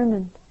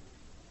determined.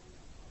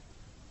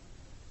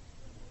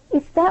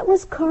 If that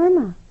was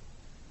karma,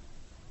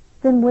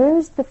 then where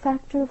is the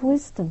factor of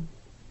wisdom?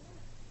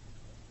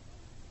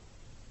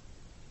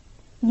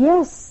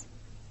 Yes,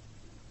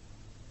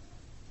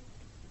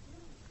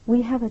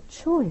 we have a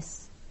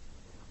choice.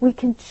 We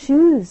can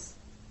choose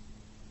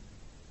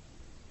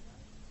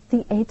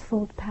the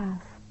Eightfold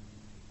Path.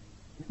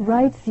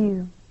 Right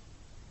view,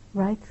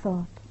 right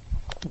thought,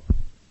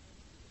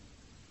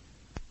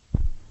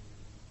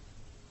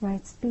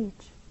 right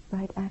speech,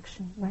 right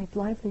action, right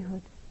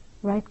livelihood,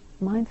 right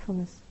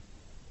mindfulness,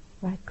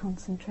 right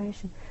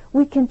concentration.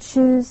 We can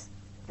choose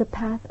the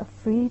path of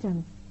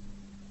freedom.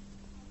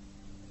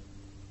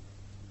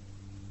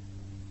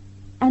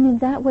 And in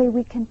that way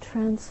we can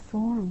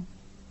transform.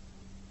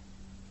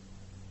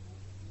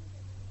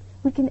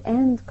 We can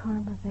end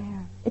karma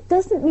there. It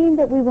doesn't mean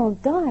that we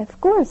won't die,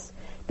 of course,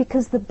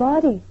 because the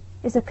body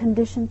is a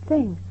conditioned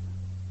thing.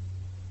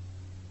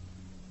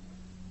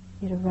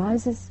 It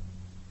arises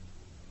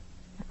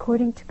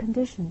according to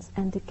conditions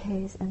and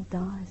decays and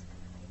dies.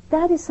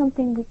 That is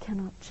something we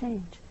cannot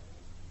change.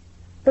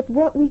 But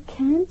what we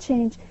can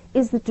change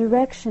is the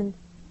direction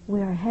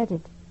we are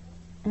headed.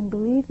 And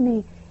believe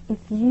me, if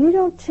you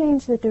don't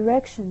change the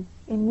direction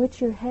in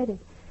which you're headed,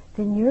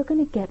 then you're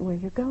going to get where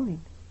you're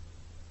going.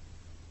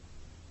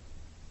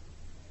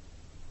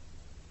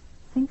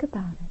 Think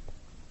about it.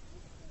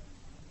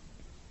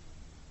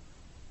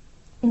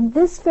 In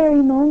this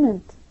very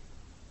moment,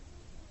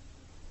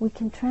 we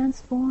can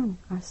transform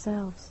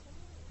ourselves.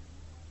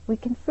 We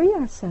can free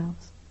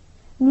ourselves.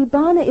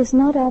 Nibbana is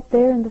not out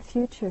there in the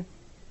future.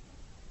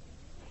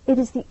 It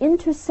is the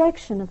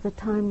intersection of the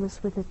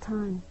timeless with the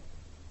time.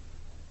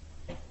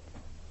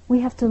 We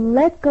have to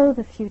let go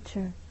the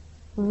future,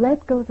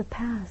 let go the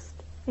past.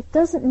 It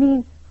doesn't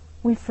mean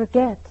we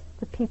forget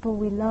the people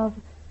we love,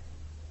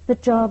 the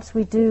jobs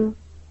we do,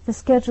 the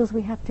schedules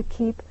we have to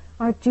keep,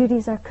 our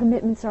duties, our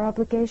commitments, our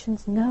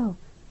obligations. No.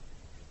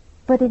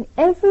 But in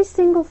every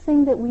single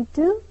thing that we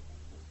do,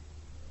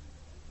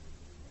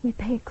 we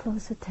pay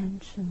close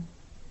attention.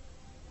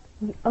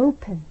 We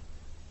open.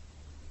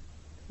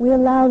 We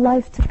allow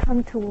life to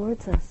come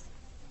towards us.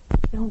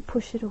 We don't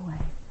push it away.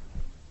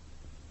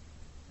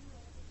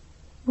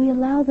 We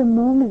allow the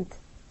moment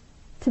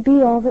to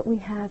be all that we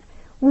have.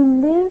 We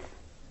live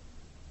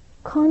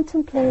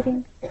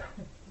contemplating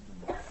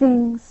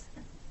things,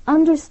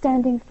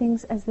 understanding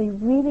things as they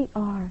really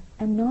are,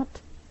 and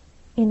not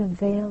in a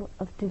veil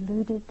of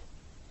deluded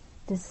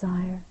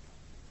desire.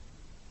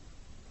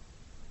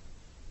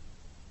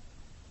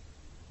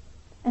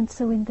 And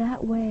so in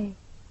that way,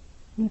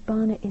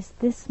 Nibbana is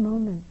this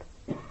moment,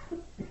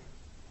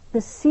 the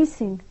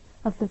ceasing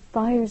of the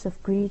fires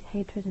of greed,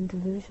 hatred, and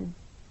delusion,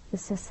 the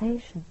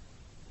cessation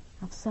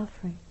of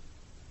suffering.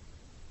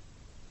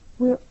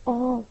 We're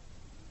all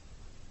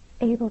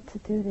able to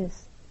do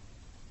this.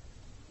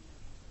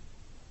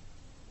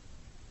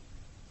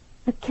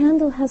 A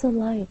candle has a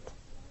light.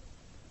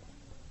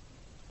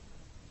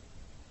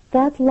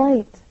 That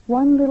light,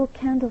 one little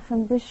candle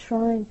from this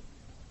shrine,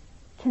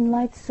 can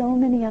light so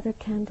many other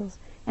candles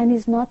and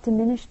is not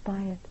diminished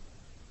by it,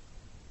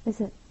 is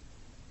it?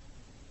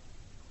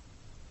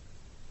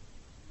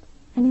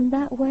 And in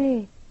that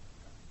way,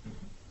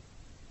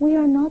 we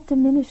are not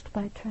diminished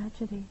by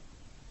tragedy.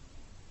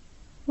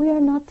 We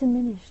are not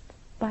diminished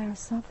by our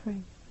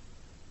suffering.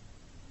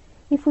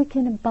 If we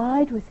can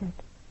abide with it,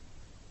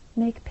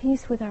 make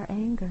peace with our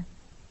anger,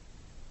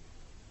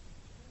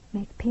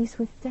 make peace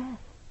with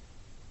death,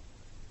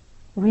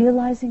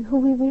 realizing who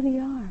we really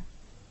are.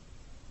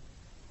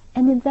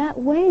 And in that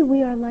way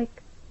we are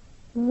like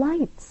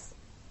lights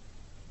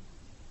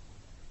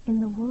in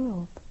the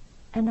world,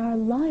 and our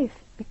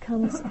life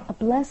becomes a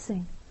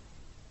blessing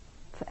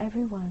for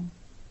everyone,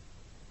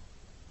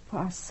 for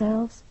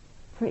ourselves,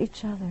 for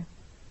each other.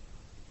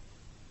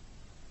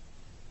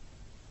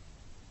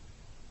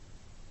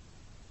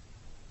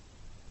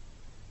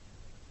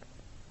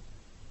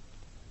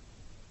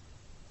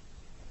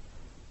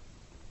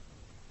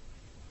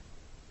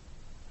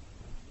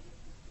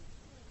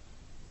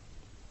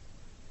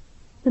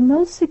 The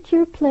most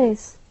secure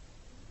place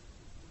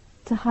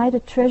to hide a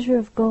treasure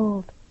of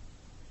gold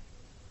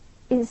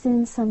is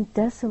in some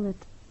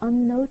desolate,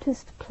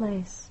 unnoticed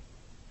place,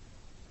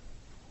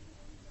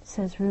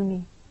 says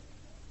Rumi.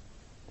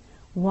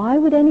 Why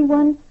would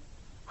anyone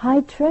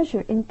hide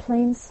treasure in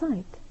plain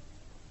sight?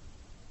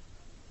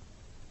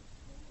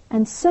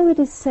 And so it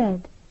is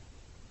said,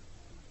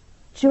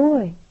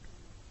 joy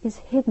is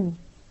hidden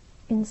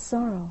in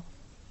sorrow.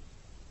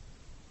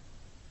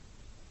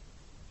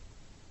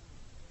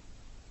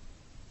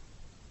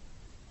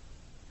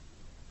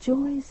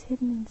 Joy is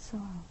hidden in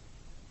sorrow.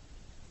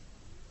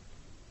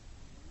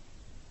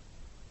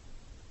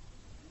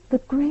 The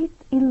great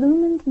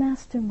illumined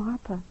Master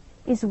Marpa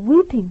is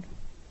weeping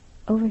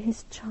over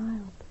his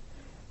child.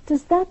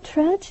 Does that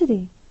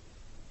tragedy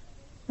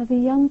of a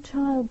young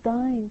child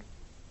dying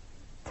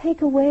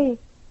take away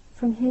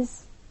from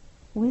his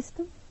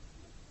wisdom?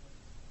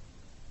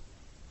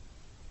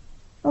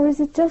 Or is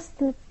it just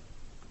the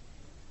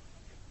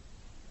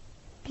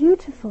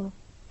beautiful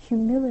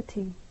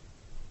humility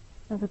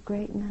of a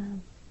great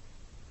man?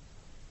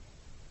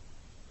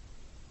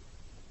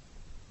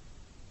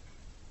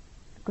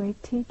 A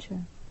great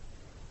teacher.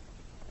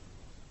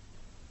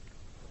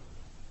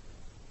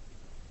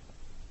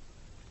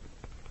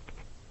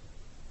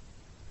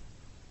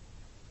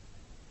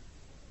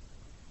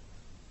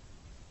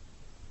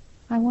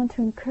 I want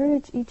to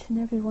encourage each and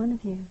every one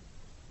of you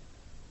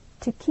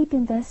to keep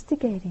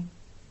investigating.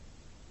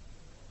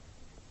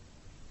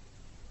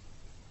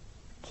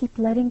 Keep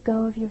letting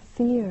go of your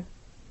fear.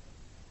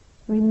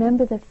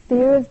 Remember that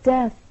fear of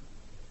death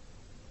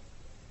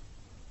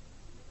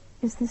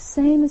is the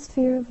same as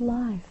fear of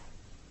life.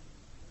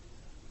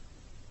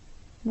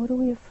 What are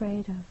we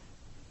afraid of?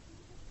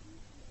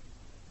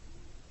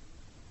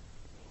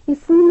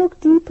 If we look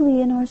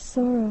deeply in our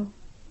sorrow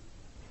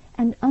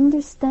and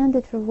understand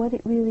it for what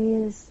it really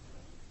is,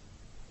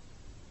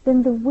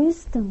 then the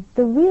wisdom,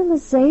 the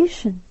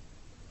realization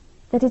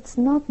that it's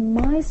not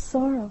my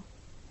sorrow,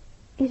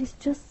 it is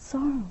just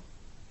sorrow.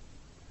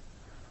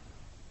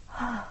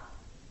 And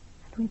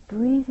we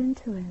breathe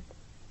into it,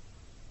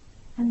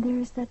 and there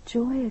is that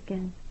joy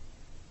again.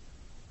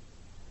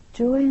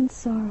 Joy and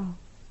sorrow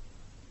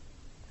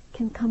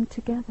can come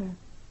together.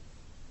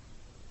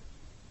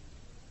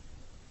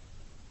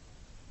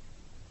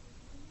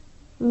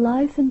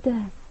 Life and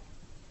death.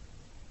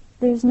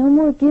 There's no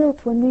more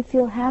guilt when we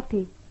feel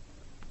happy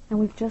and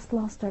we've just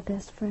lost our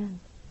best friend.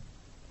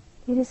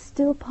 It is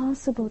still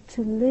possible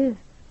to live,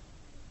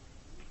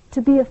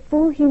 to be a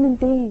full human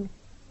being,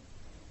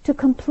 to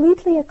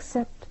completely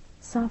accept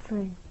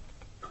suffering,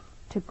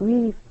 to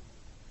grieve,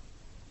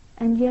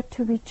 and yet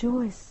to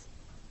rejoice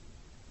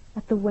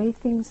at the way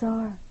things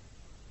are,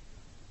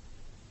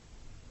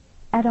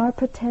 at our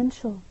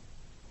potential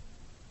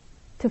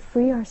to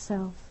free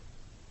ourselves,